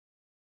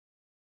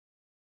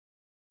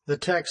The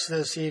text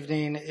this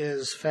evening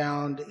is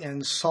found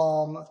in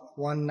Psalm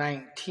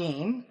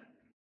 119.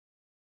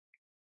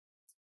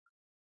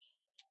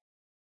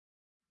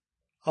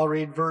 I'll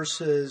read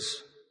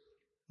verses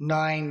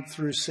 9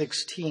 through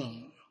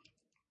 16.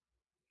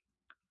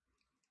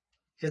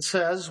 It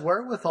says,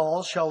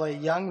 "Wherewithal shall a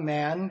young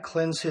man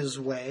cleanse his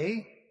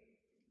way?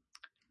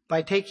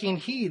 By taking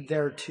heed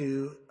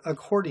thereto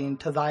according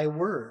to thy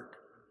word.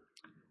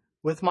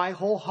 With my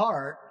whole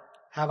heart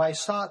have I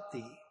sought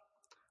thee.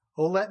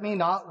 O let me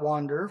not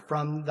wander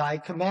from thy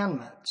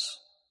commandments.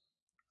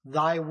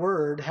 Thy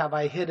word have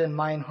I hid in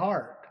mine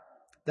heart,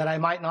 that I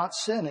might not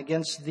sin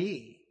against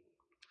thee.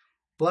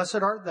 Blessed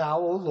art thou,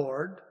 O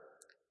Lord.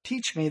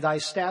 Teach me thy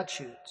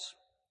statutes.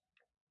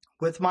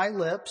 With my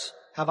lips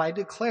have I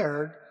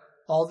declared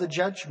all the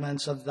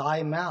judgments of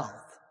thy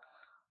mouth.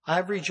 I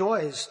have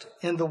rejoiced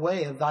in the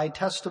way of thy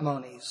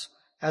testimonies,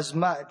 as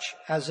much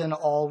as in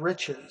all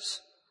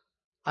riches.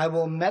 I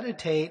will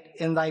meditate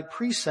in thy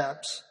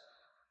precepts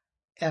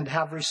and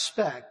have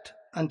respect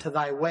unto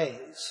thy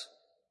ways.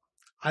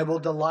 I will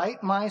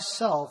delight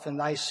myself in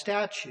thy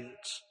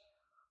statutes.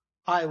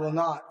 I will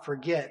not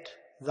forget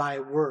thy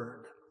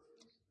word."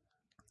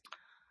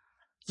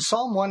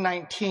 Psalm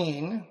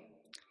 119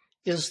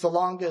 is the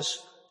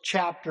longest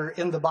chapter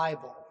in the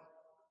Bible.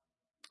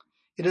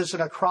 It is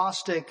an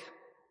acrostic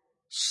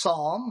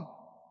psalm,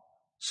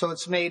 so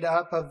it's made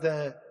up of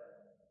the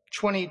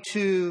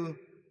 22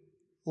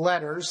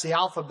 letters, the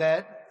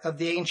alphabet of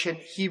the ancient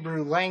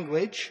Hebrew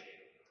language.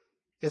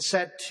 It's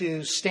set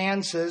to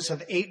stanzas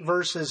of 8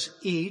 verses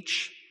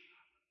each,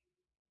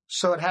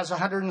 so it has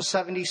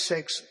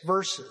 176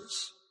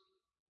 verses.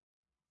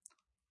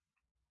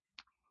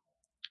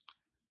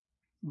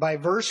 By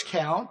verse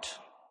count,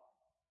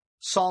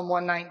 Psalm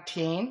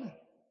 119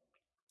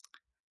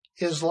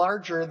 is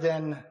larger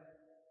than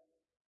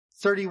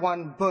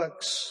 31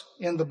 books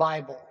in the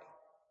Bible,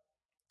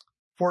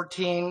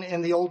 14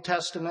 in the Old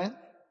Testament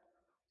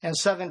and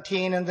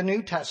 17 in the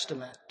New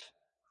Testament.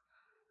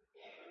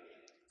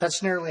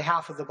 That's nearly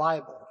half of the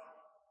Bible.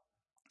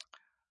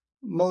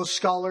 Most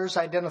scholars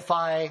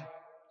identify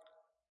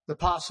the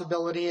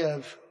possibility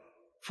of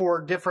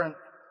 4 different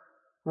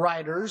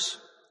writers: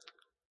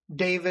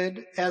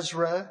 David,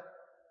 Ezra,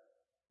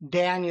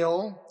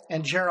 Daniel,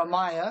 and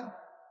Jeremiah.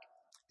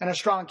 And a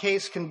strong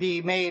case can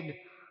be made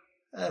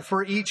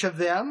for each of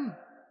them.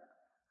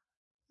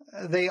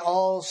 They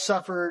all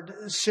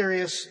suffered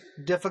serious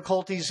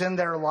difficulties in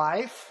their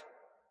life.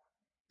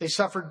 They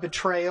suffered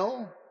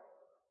betrayal,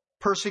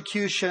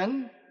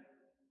 persecution,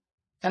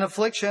 and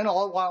affliction,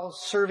 all while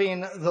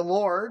serving the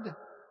Lord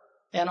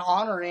and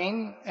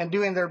honoring and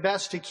doing their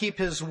best to keep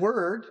his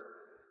word.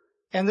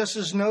 And this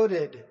is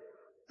noted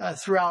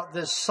throughout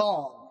this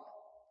psalm.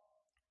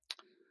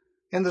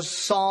 In the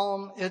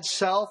psalm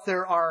itself,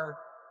 there are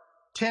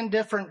 10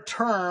 different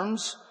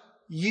terms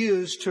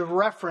used to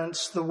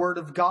reference the word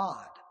of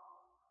God: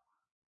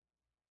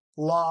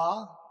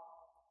 law,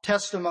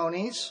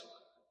 testimonies,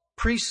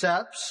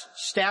 precepts,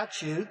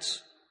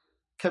 statutes,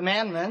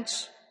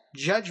 commandments,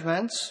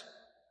 judgments,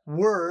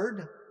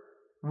 word,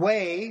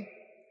 way,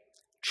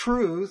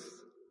 truth,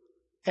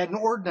 and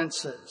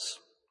ordinances.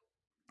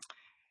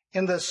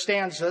 In the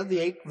stanza, the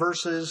 8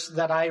 verses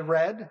that I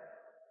read,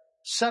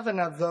 7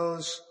 of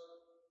those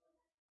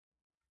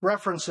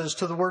references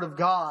to the Word of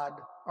God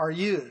are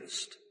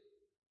used.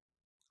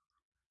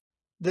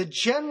 The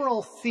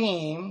general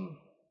theme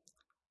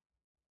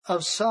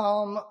of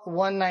Psalm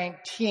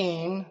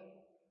 119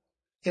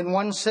 in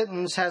one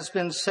sentence has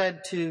been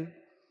said to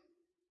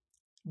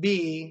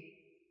be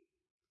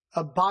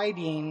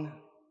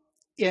abiding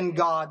in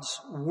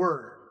God's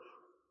word.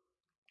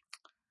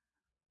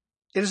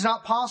 It is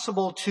not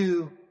possible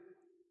to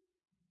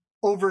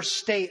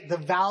overstate the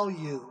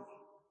value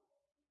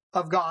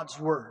of God's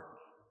word.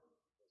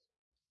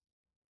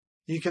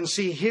 You can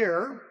see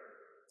here,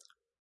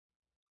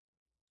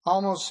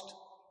 almost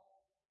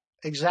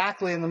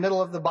exactly in the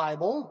middle of the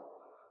Bible,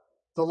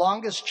 the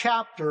longest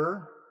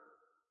chapter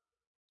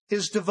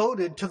is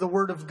devoted to the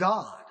Word of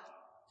God.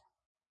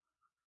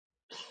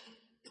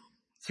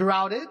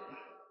 Throughout it,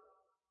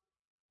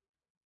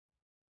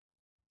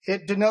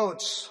 it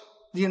denotes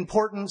the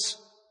importance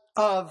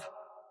of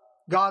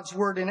God's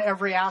Word in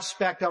every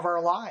aspect of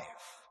our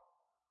life.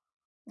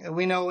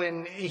 We know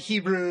in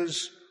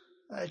Hebrews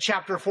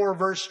chapter 4,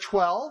 verse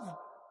 12,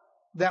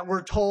 that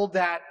we're told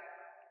that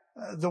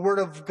the Word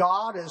of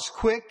God is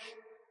quick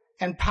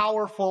and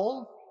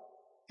powerful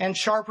and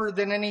sharper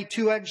than any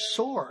two-edged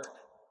sword.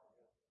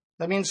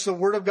 That means the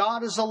Word of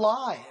God is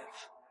alive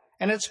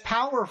and it's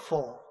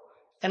powerful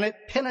and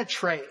it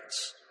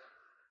penetrates.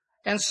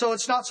 And so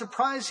it's not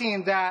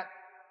surprising that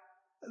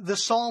the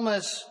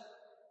psalmist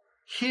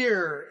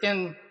here,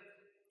 in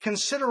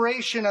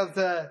consideration of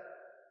the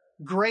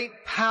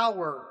great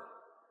power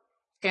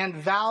and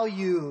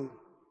value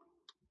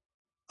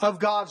of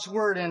God's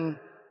word, in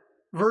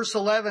verse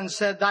 11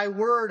 said, "Thy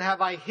word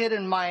have I hid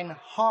in mine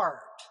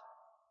heart,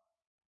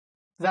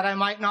 that I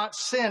might not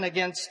sin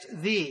against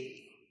thee."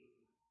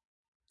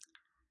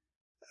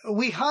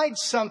 We hide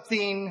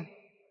something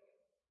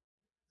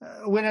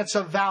when it's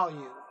of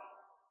value.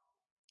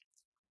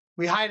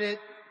 We hide it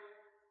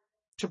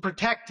to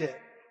protect it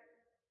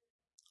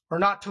or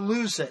not to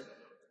lose it.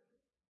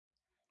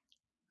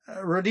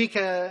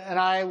 Radhika and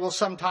I will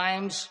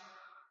sometimes,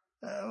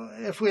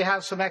 if we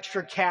have some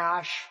extra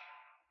cash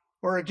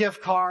or a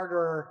gift card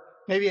or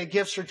maybe a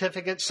gift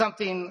certificate,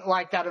 something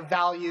like that of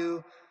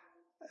value,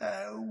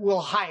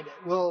 we'll hide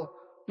it. We'll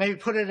maybe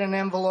put it in an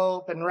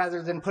envelope, and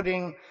rather than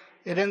putting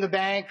it in the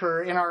bank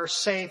or in our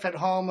safe at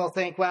home, we'll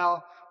think,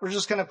 well, we're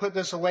just going to put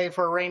this away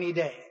for a rainy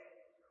day.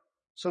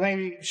 So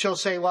maybe she'll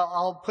say, well,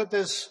 I'll put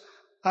this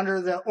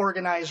under the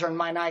organizer in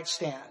my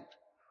nightstand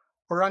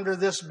or under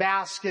this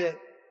basket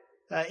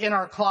in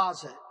our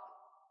closet.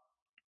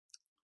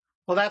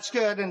 Well, that's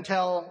good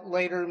until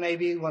later,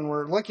 maybe when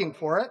we're looking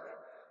for it.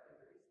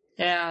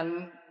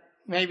 And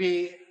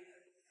maybe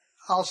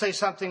I'll say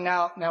something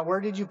now, where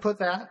did you put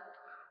that?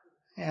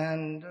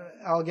 And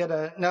I'll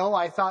get no,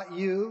 I thought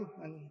you.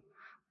 And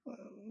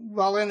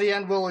well, in the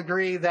end, we'll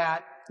agree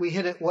that we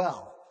hid it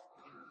well.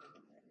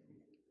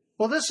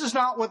 Well, this is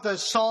not what the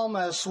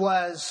psalmist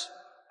was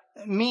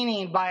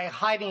meaning by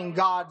hiding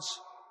God's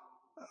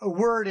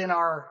word in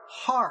our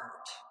heart.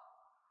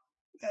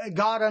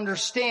 God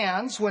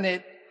understands when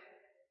it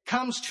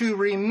comes to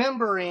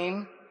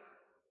remembering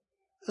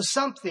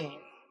something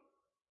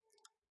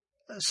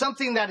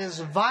that is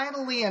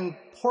vitally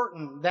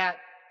important that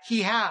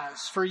he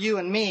has for you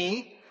and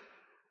me,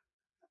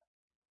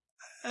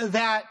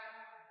 that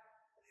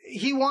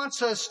he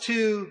wants us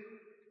to,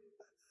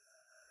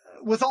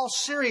 with all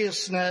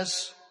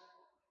seriousness,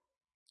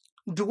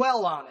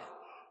 dwell on it.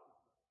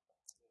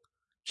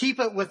 Keep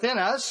it within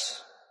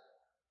us.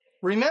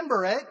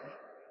 Remember it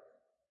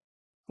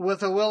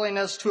with a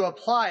willingness to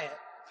apply it.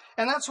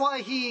 And that's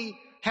why he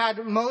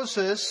had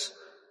Moses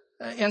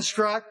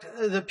instruct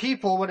the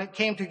people when it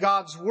came to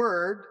God's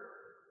word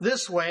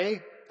this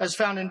way, as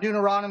found in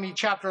Deuteronomy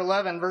chapter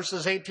 11,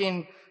 verses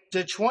 18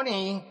 to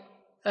 20.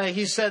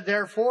 He said,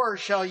 therefore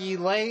shall ye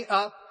lay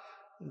up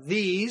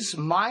these,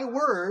 my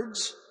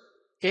words,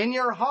 in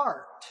your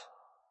heart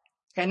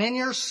and in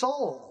your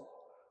soul,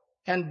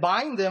 and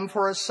bind them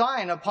for a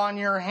sign upon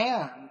your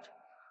hand,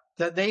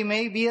 that they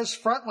may be as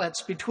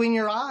frontlets between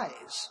your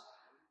eyes.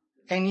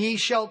 And ye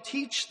shall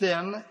teach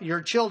them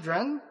your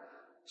children,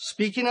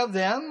 speaking of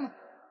them,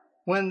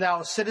 when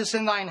thou sittest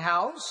in thine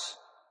house,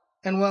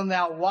 and when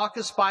thou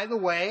walkest by the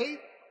way,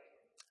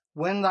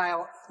 when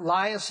thou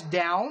liest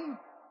down,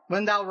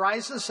 when thou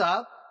risest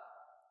up,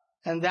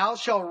 and thou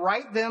shalt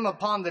write them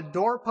upon the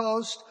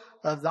doorpost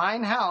of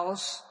thine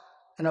house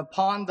and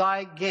upon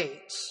thy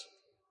gates.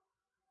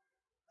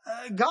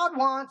 God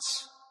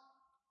wants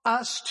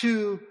us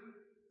to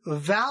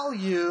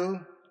value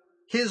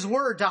his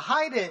word, to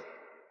hide it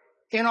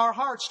in our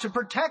hearts, to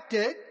protect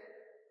it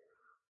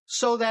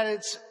so that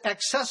it's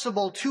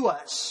accessible to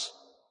us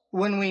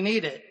when we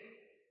need it.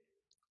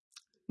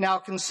 Now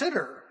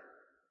consider,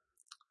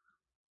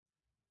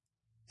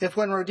 if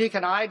when Radhika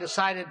and I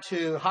decided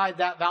to hide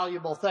that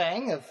valuable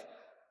thing, if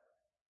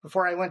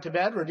before I went to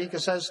bed, Radhika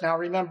says, now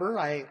remember,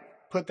 I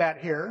put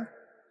that here.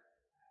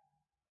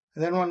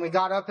 And then when we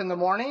got up in the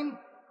morning,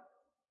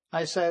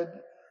 I said,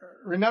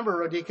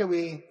 remember, Radhika,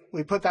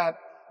 we put that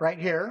right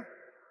here.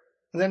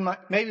 And then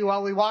maybe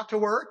while we walked to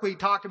work, we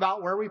talked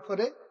about where we put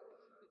it.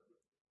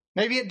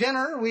 Maybe at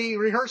dinner, we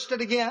rehearsed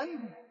it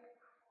again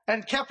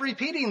and kept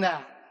repeating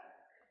that.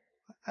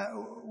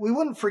 We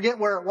wouldn't forget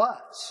where it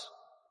was.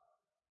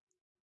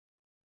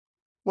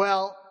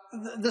 Well,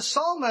 the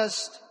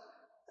psalmist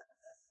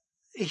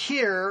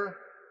here,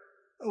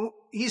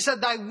 he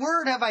said, thy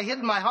word have I hid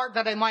in my heart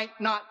that I might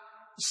not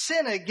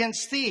sin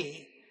against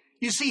thee.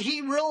 You see,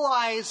 he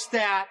realized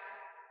that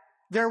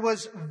there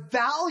was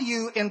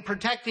value in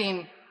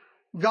protecting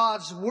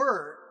God's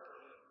word.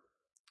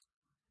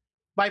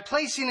 By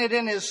placing it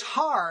in his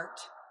heart,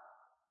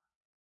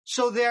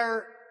 so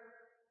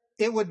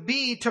it would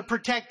be to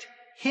protect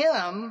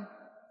him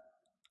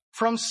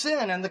from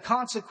sin and the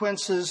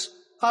consequences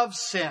of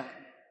sin.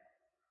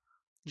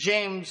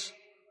 James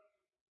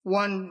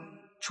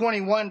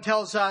 1:21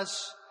 tells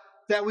us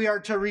that we are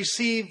to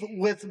receive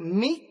with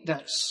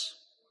meekness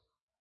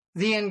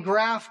the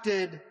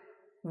engrafted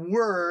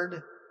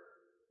word,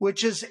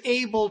 which is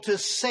able to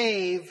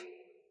save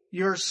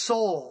your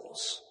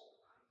souls.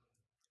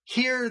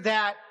 Here,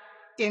 that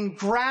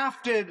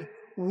engrafted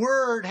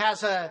word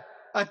has a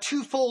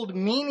twofold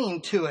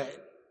meaning to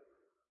it.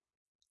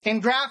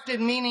 Engrafted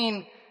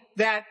meaning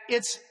that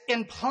it's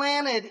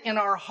implanted in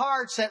our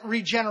hearts at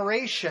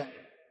regeneration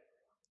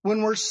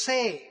when we're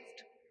saved.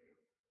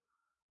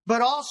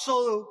 But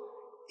also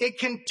it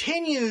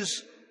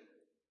continues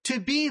to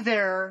be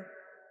there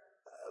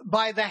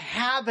by the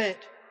habit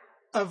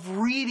of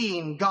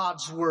reading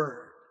God's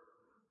word,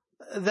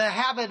 the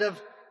habit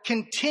of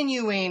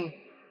continuing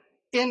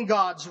in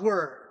God's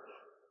word.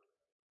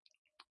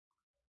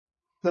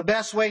 The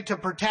best way to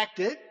protect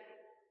it,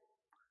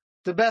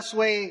 the best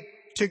way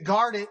to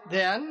guard it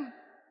then,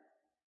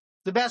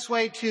 the best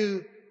way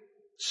to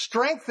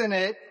strengthen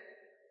it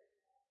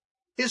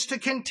is to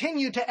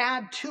continue to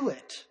add to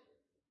it.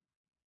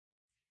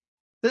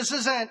 This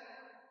isn't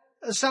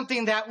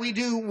something that we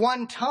do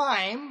one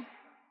time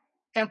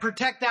and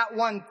protect that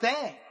one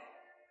thing.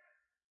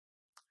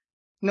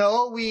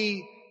 No,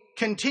 we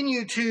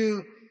continue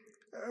to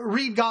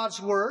read God's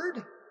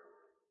Word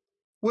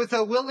with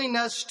a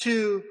willingness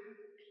to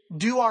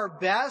do our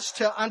best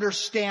to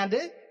understand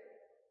it,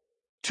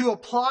 to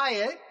apply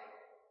it.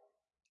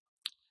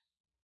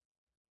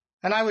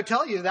 And I would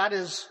tell you that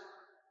is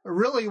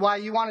really why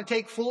you want to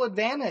take full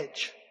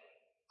advantage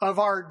of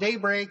our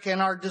Daybreak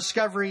and our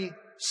Discovery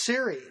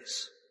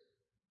series.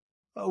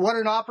 What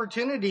an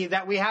opportunity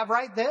that we have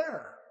right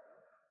there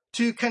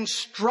to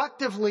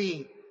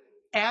constructively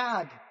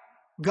add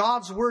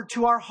God's Word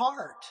to our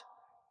heart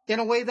in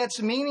a way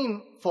that's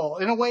meaningful,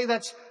 in a way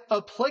that's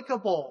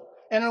applicable,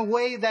 in a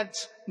way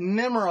that's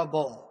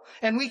memorable.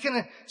 And we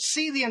can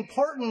see the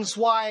importance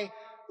why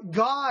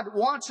God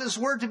wants His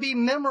Word to be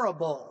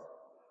memorable.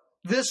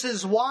 This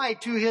is why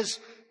to His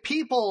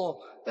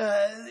people,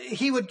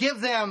 He would give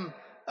them,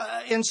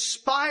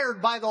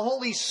 inspired by the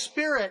Holy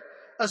Spirit,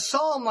 a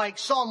psalm like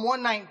Psalm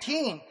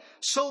 119,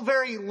 so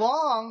very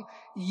long,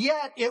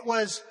 yet it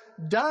was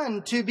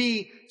done to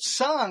be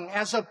sung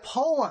as a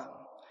poem,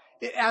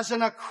 as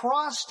an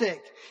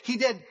acrostic. He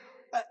did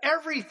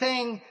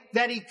everything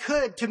that he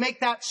could to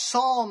make that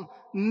psalm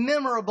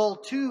memorable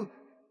to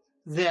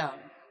them.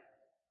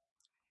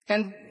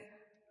 And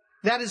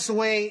that is the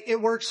way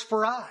it works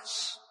for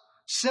us,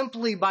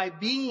 simply by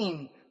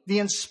being the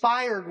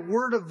inspired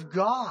Word of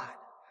God.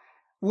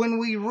 When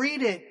we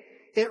read it,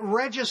 it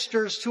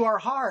registers to our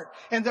heart.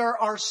 And there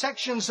are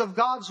sections of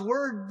God's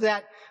Word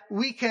that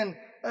we can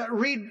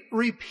read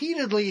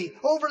repeatedly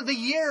over the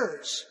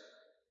years,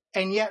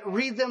 and yet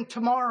read them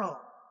tomorrow.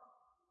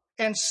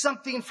 And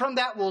something from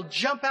that will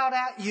jump out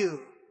at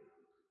you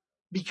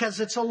because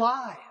it's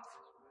alive.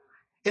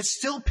 It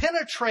still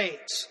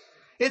penetrates.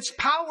 It's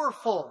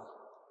powerful.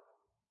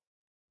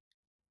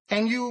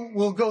 And you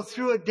will go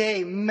through a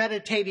day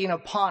meditating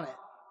upon it.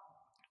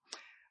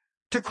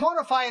 To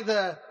quantify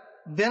the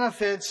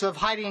benefits of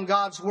hiding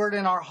God's Word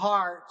in our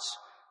hearts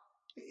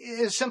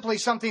is simply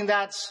something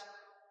that's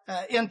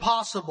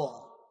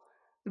impossible,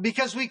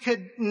 because we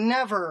could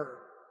never,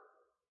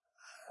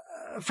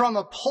 from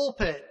a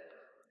pulpit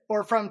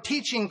or from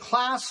teaching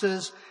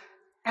classes,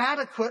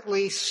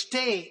 adequately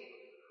state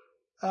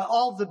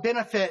all the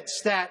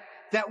benefits that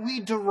we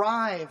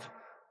derive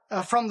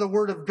from the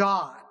Word of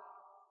God.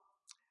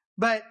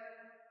 But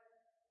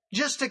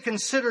just to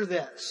consider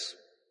this,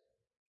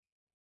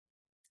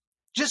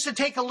 just to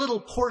take a little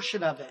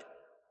portion of it.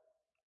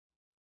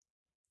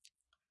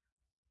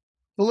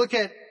 We'll look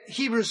at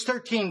Hebrews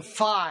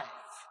 13:5.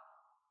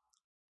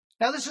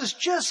 Now this is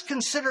just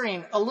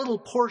considering a little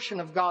portion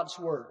of God's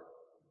Word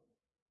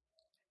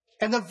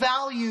and the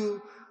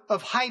value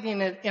of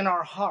hiding it in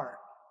our heart.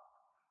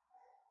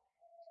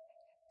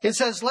 It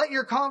says, "Let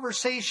your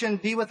conversation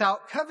be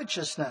without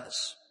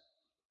covetousness,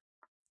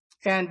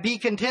 and be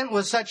content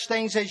with such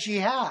things as ye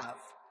have.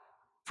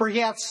 For he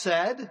hath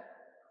said,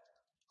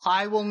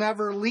 I will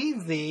never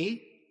leave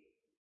thee,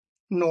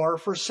 nor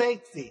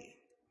forsake thee."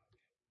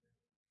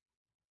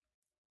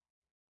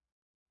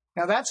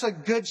 Now that's a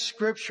good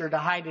scripture to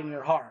hide in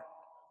your heart.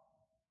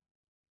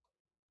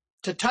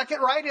 To tuck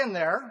it right in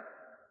there,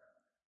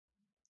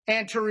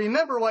 and to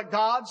remember what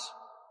God's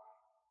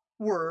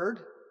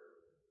Word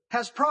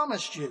has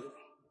promised you.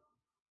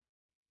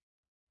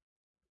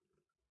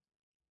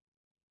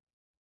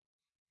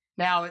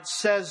 Now it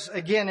says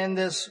again in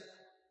this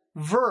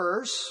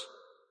verse,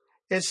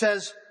 it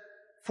says,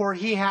 "For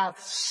he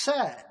hath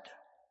said."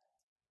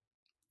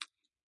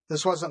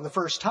 This wasn't the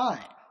first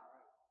time.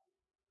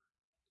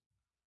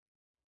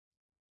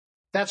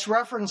 That's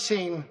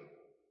referencing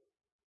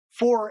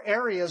 4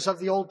 areas of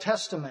the Old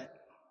Testament.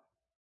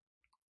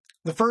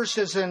 The first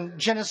is in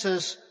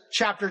Genesis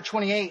chapter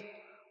 28,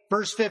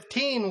 verse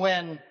 15,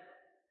 when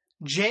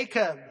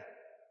Jacob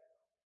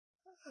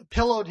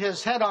pillowed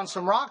his head on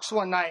some rocks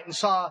one night and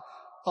saw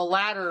a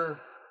ladder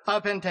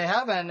up into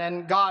heaven,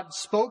 and God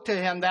spoke to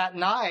him that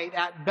night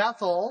at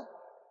Bethel,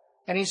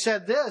 and he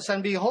said this,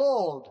 "And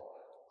behold,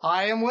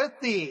 I am with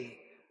thee,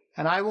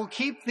 and I will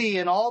keep thee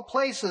in all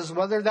places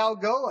whither thou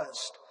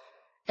goest,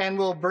 and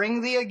will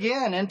bring thee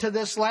again into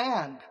this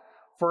land.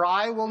 For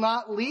I will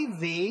not leave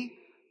thee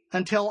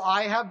until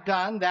I have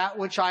done that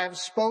which I have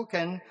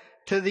spoken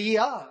to thee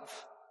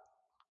of."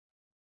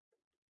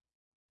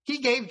 He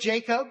gave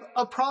Jacob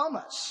a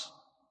promise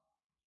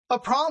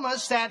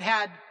that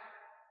had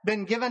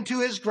been given to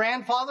his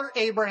grandfather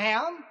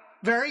Abraham,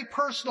 very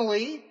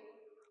personally,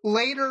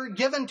 later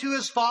given to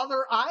his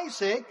father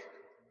Isaac.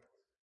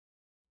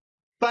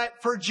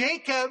 But for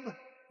Jacob,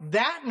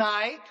 that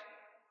night,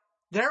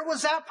 there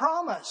was that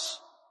promise.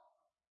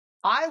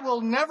 I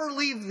will never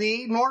leave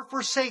thee nor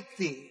forsake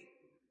thee.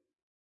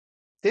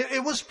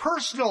 It was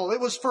personal. It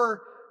was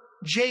for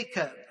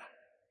Jacob.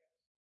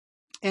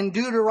 In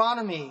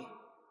Deuteronomy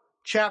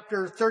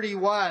chapter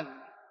 31,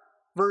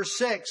 verse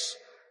 6,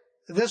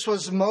 this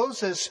was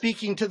Moses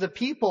speaking to the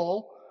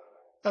people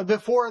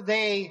before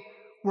they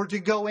were to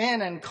go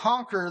in and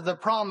conquer the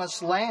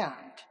promised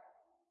land.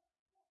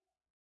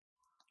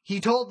 He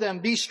told them,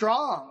 be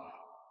strong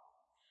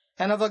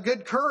and of a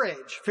good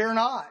courage. Fear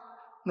not,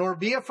 nor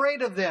be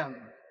afraid of them.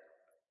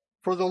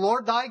 For the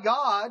Lord thy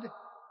God,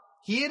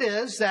 he it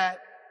is that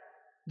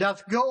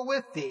doth go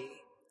with thee.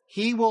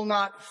 He will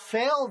not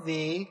fail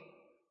thee,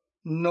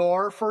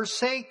 nor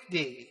forsake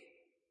thee.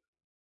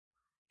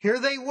 Here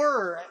they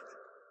were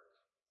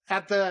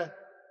at the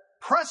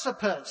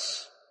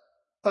precipice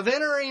of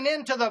entering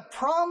into the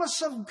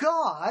promise of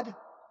God.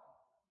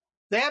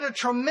 They had a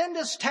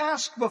tremendous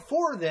task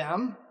before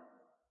them.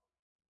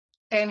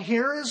 And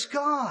here is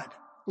God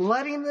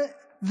letting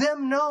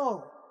them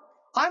know,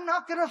 I'm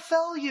not going to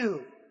fail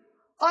you.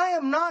 I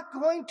am not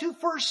going to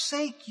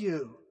forsake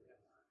you.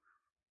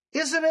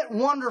 Isn't it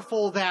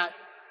wonderful that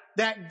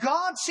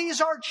God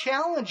sees our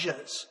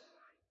challenges,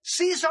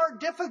 sees our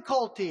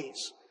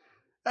difficulties,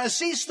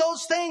 sees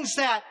those things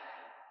that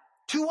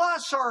to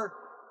us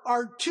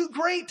are too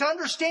great to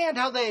understand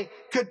how they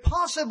could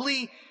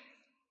possibly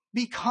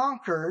be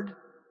conquered.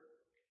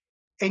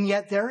 And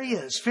yet there he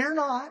is. Fear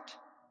not.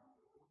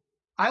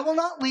 I will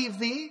not leave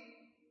thee.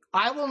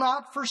 I will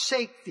not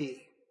forsake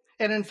thee.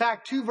 And in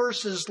fact, 2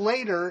 verses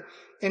later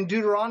in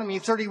Deuteronomy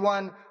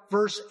 31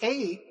 verse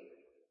 8,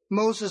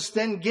 Moses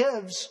then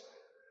gives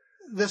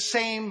the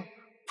same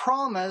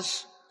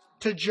promise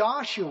to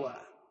Joshua.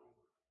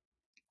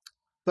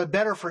 But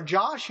better for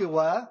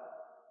Joshua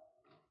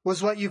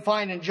was what you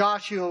find in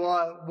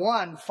Joshua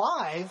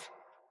 1:5,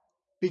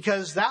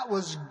 because that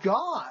was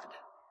God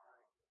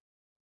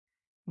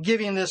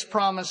giving this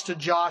promise to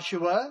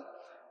Joshua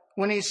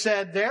when he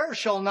said, there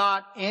shall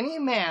not any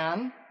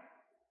man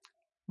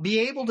be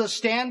able to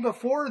stand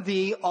before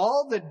thee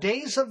all the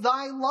days of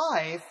thy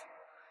life.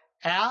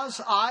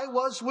 As I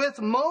was with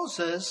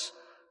Moses,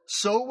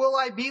 so will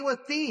I be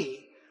with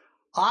thee.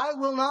 I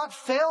will not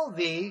fail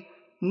thee,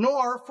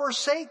 nor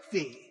forsake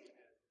thee.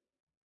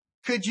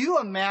 Could you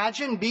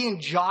imagine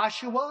being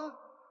Joshua,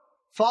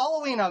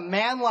 following a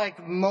man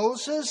like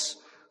Moses,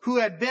 who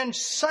had been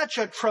such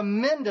a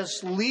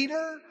tremendous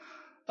leader,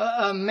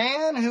 a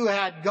man who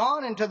had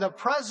gone into the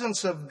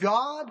presence of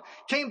God,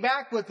 came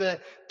back with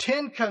the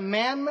 10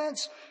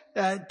 Commandments,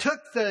 took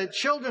the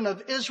children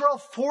of Israel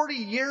 40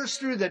 years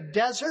through the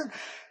desert,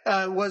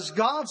 was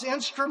God's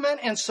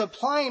instrument in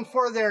supplying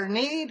for their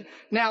need.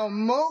 Now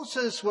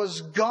Moses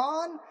was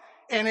gone,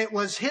 and it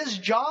was his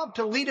job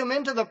to lead them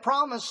into the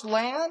promised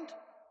land.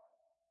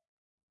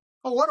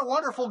 Oh, what a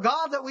wonderful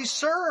God that we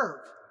serve.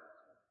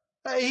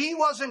 He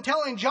wasn't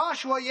telling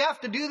Joshua, you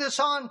have to do this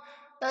on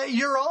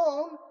your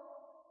own.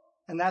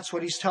 And that's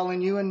what he's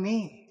telling you and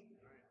me.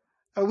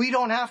 We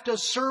don't have to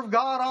serve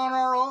God on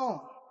our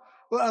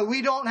own.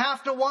 We don't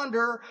have to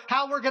wonder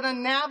how we're going to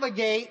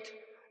navigate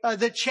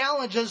the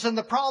challenges and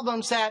the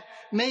problems that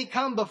may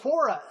come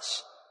before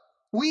us.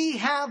 We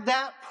have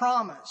that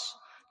promise,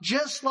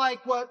 just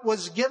like what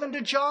was given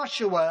to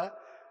Joshua,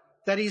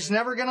 that he's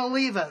never going to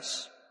leave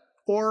us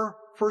or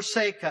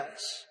forsake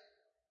us.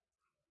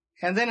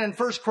 And then in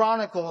 1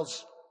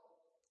 Chronicles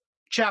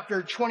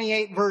chapter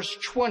 28 verse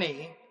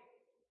 20,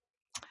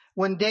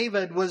 when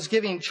David was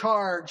giving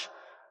charge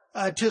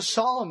to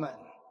Solomon,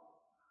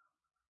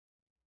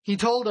 he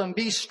told him,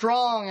 be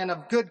strong and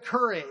of good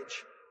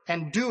courage,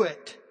 and do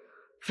it.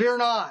 Fear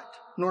not,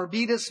 nor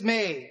be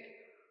dismayed,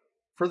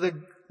 for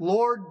the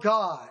Lord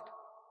God,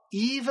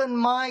 even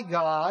my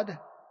God,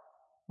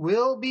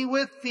 will be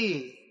with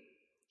thee.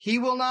 He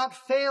will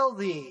not fail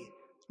thee,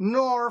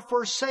 nor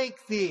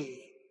forsake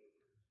thee.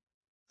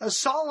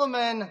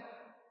 Solomon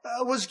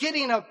was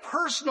getting a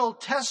personal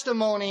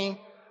testimony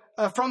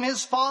from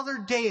his father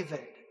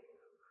David.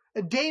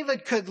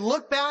 David could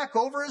look back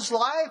over his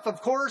life.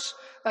 Of course,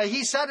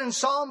 he said in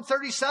Psalm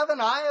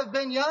 37, I have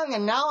been young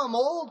and now I'm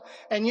old,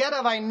 and yet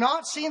have I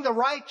not seen the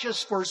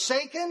righteous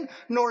forsaken,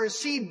 nor his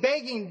seed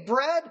begging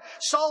bread.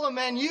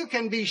 Solomon, you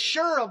can be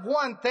sure of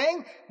one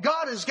thing.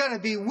 God is going to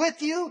be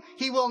with you.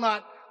 He will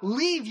not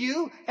leave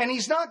you, and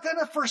he's not going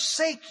to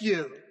forsake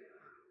you.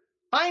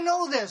 I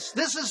know this.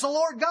 This is the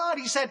Lord God.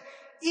 He said,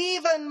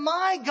 even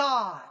my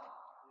God.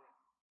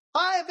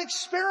 I have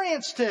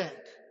experienced it.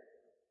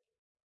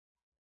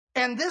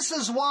 And this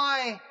is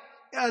why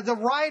the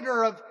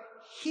writer of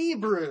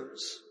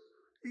Hebrews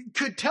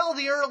could tell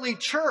the early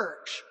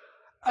church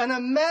in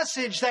a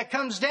message that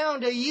comes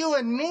down to you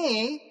and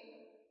me,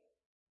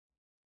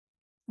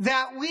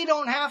 that we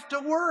don't have to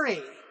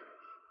worry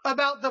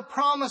about the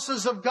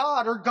promises of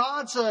God or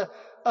God's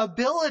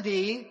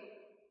ability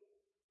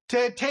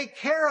to take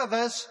care of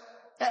us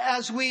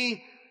as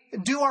we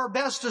do our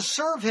best to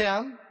serve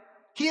him.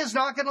 He is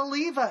not going to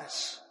leave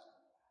us,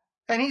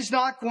 and he's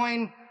not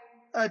going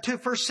to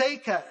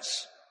forsake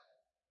us.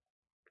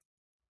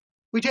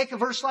 We take a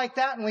verse like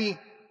that and we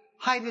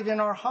hide it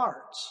in our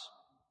hearts.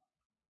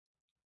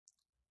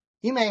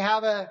 You may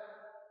have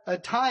a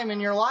time in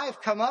your life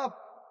come up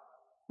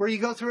where you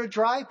go through a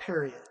dry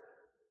period.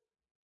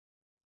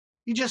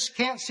 You just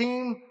can't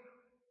seem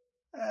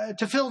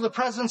to feel the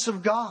presence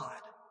of God.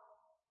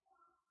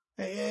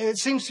 It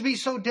seems to be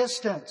so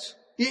distant.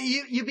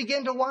 You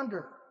begin to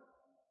wonder.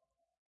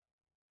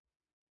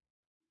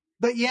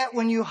 But yet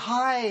when you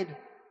hide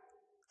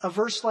a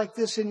verse like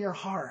this in your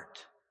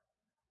heart.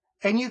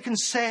 And you can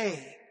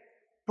say,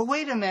 but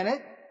wait a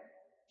minute,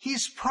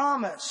 He's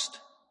promised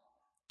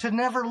to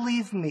never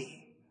leave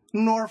me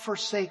nor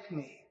forsake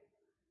me.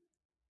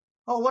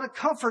 Oh, what a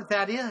comfort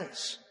that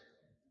is.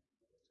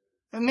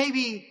 And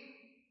maybe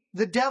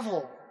the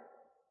devil,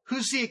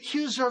 who's the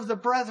accuser of the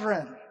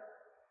brethren,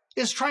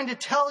 is trying to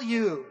tell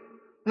you,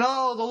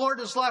 no, the Lord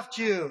has left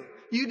you.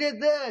 You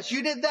did this,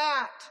 you did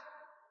that.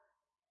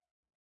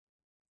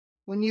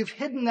 When you've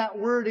hidden that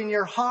word in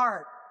your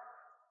heart,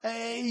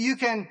 you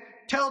can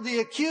tell the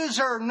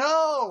accuser,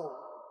 no,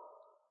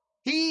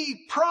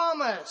 He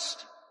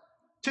promised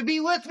to be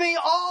with me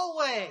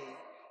always,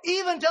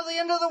 even till the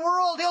end of the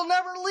world. He'll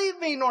never leave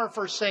me nor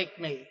forsake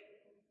me.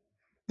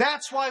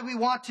 That's why we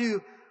want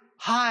to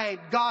hide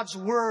God's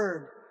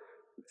word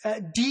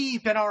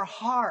deep in our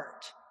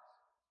heart.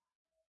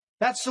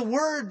 That's the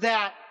word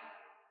that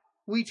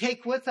we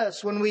take with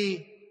us when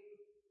we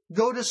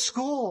go to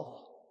school.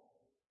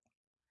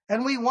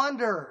 And we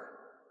wonder,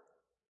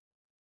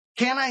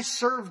 can I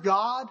serve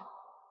God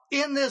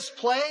in this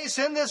place,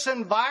 in this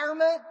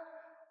environment?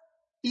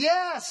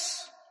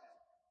 Yes,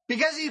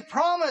 because He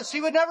promised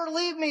He would never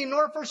leave me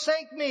nor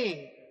forsake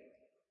me.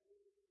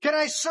 Can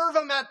I serve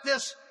Him at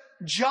this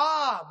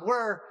job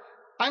where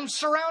I'm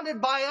surrounded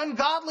by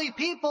ungodly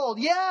people?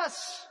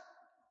 Yes,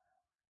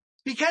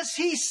 because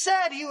He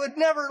said He would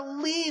never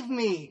leave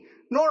me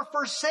nor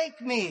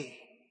forsake me.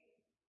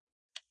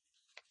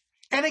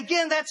 And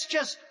again, that's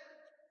just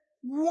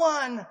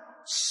one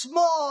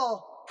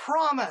small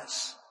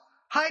promise,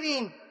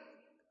 hiding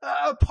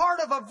a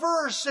part of a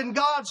verse in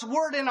God's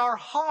word in our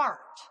heart.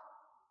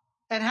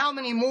 And how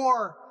many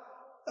more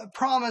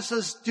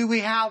promises do we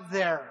have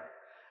there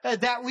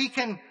that we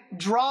can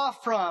draw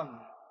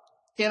from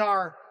in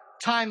our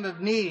time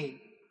of need?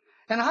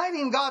 And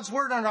hiding God's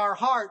word in our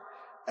heart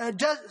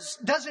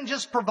doesn't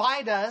just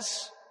provide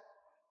us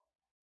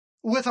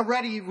with a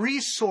ready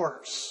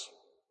resource.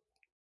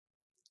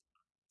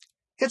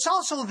 It's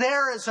also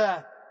there as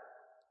a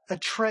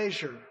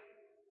treasure.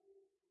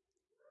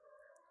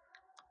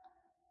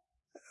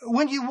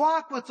 When you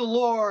walk with the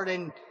Lord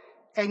and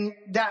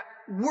that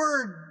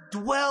word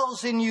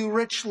dwells in you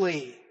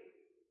richly,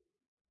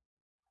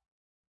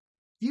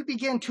 you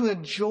begin to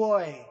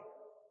enjoy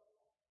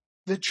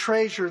the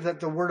treasure that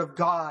the Word of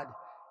God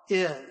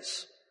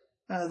is.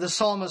 The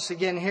psalmist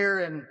again here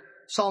in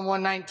Psalm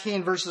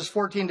 119 verses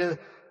 14 to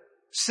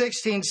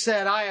 16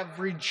 said, I have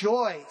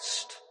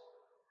rejoiced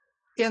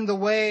in the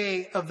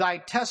way of thy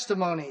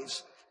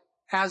testimonies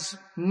as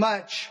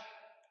much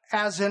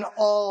as in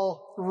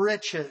all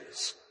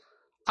riches.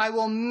 I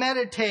will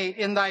meditate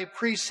in thy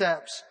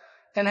precepts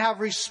and have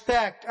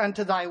respect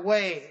unto thy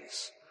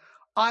ways.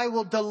 I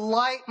will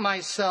delight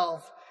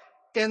myself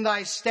in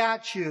thy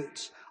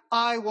statutes.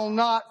 I will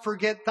not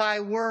forget thy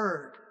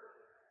word.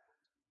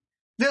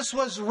 This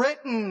was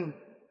written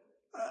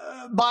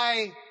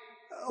by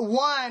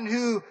one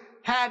who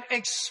had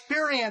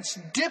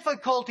experienced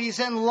difficulties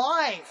in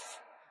life.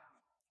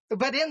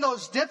 But in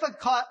those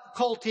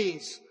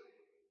difficulties,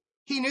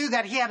 he knew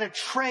that he had a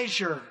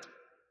treasure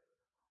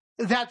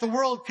that the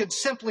world could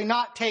simply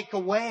not take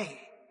away.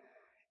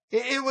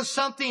 It was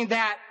something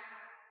that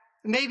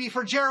maybe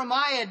for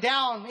Jeremiah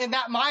down in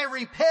that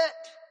miry pit,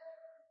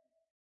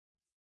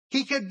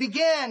 he could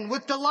begin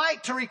with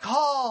delight to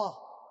recall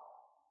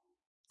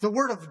the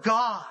Word of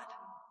God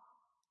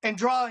and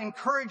draw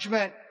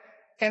encouragement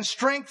and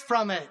strength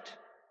from it.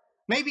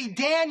 Maybe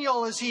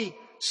Daniel, as he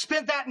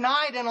spent that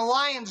night in a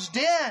lion's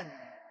den,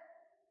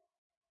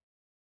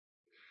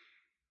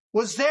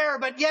 was there,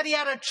 but yet he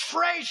had a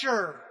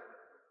treasure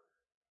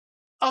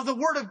of the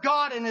Word of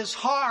God in his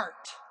heart.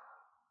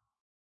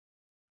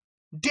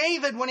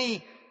 David, when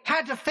he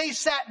had to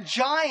face that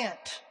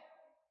giant,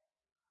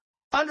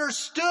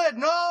 understood,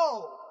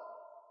 no,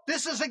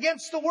 this is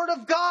against the Word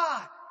of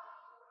God,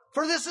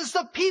 for this is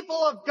the people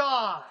of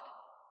God.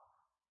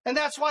 And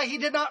that's why he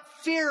did not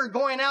fear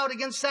going out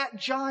against that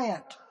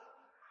giant.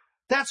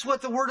 That's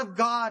what the Word of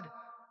God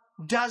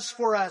does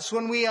for us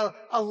when we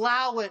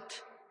allow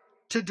it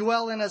to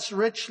dwell in us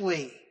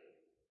richly.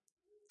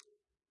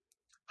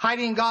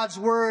 Hiding God's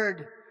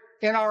Word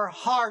in our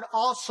heart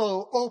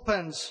also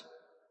opens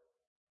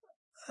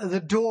the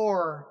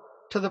door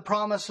to the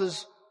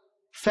promises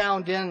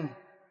found in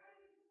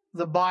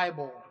the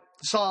Bible.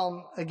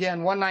 Psalm,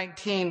 again,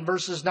 119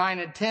 verses 9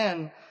 and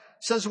 10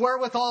 says,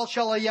 wherewithal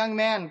shall a young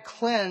man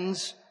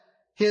cleanse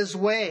his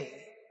way?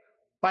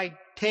 By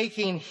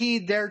taking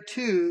heed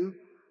thereto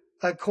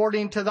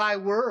according to thy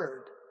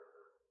word.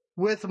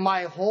 With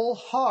my whole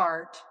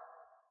heart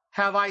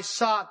have I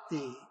sought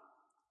thee.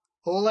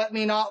 O let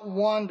me not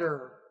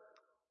wander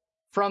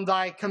from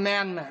thy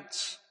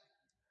commandments.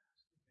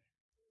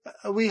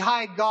 We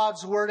hide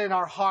God's word in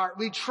our heart.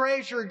 We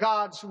treasure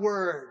God's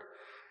word.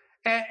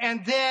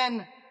 And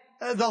then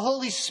the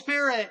Holy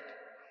Spirit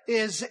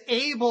is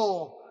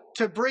able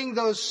to bring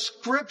those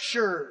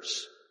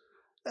scriptures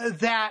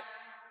that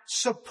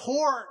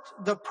support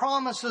the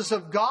promises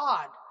of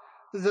God,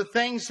 the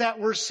things that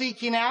we're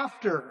seeking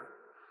after.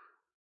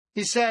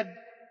 He said,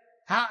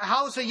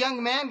 How is a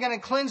young man going to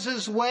cleanse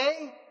his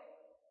way?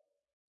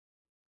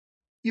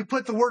 You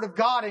put the Word of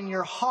God in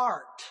your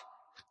heart,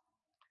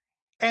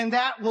 and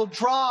that will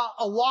draw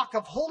a walk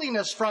of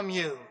holiness from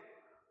you.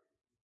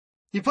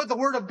 You put the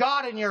Word of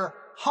God in your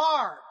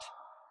heart,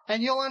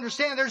 and you'll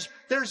understand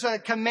there's a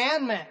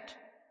commandment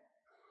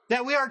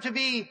that we are to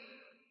be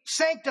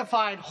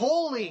sanctified,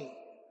 holy,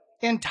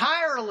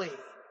 entirely.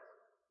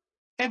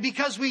 And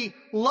because we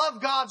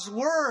love God's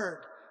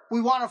Word, we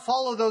want to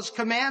follow those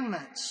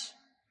commandments.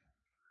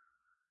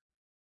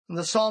 And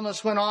the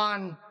psalmist went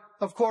on,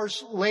 of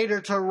course, later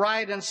to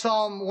write in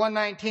Psalm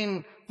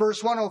 119,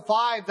 verse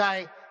 105,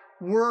 Thy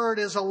Word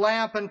is a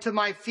lamp unto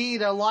my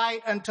feet, a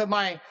light unto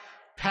my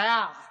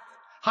path.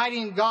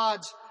 Hiding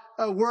God's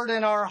Word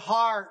in our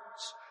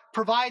hearts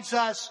provides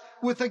us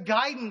with the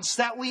guidance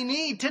that we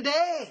need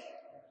today.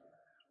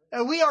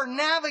 We are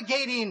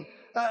navigating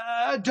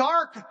a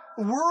dark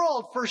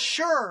world for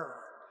sure,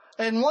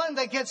 and one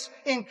that gets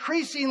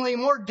increasingly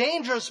more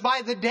dangerous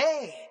by the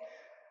day.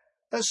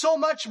 So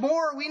much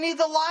more, we need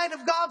the light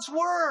of God's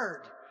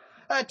Word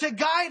to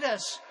guide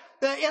us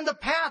in the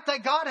path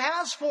that God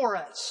has for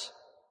us.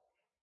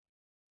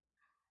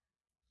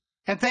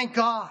 And thank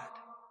God,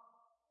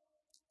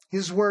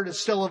 His Word is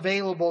still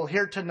available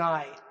here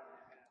tonight.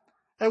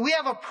 We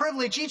have a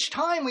privilege each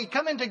time we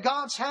come into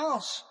God's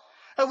house.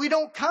 We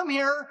don't come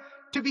here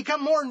to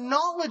become more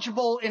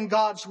knowledgeable in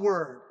God's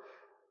Word.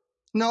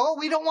 No,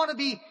 we don't want to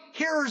be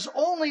hearers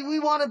only. We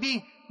want to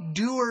be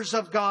doers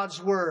of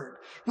God's Word.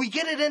 We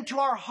get it into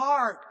our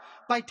heart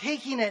by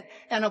taking it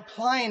and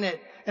applying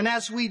it. And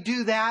as we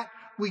do that,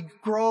 we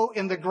grow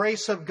in the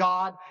grace of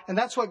God. And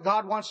that's what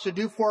God wants to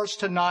do for us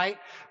tonight.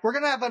 We're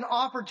going to have an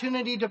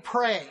opportunity to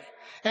pray.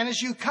 And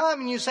as you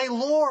come and you say,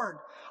 Lord,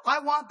 I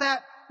want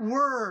that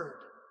Word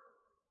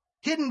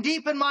hidden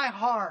deep in my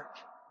heart,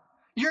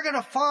 you're going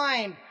to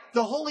find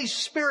the Holy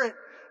Spirit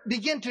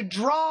begin to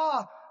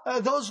draw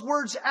those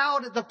words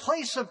out at the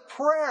place of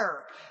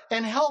prayer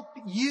and help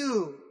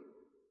you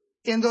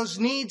in those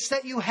needs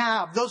that you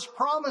have, those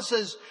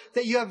promises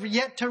that you have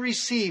yet to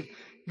receive.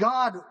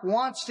 God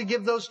wants to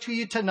give those to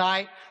you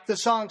tonight. The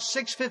song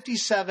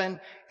 657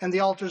 and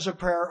the altars of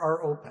prayer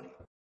are open.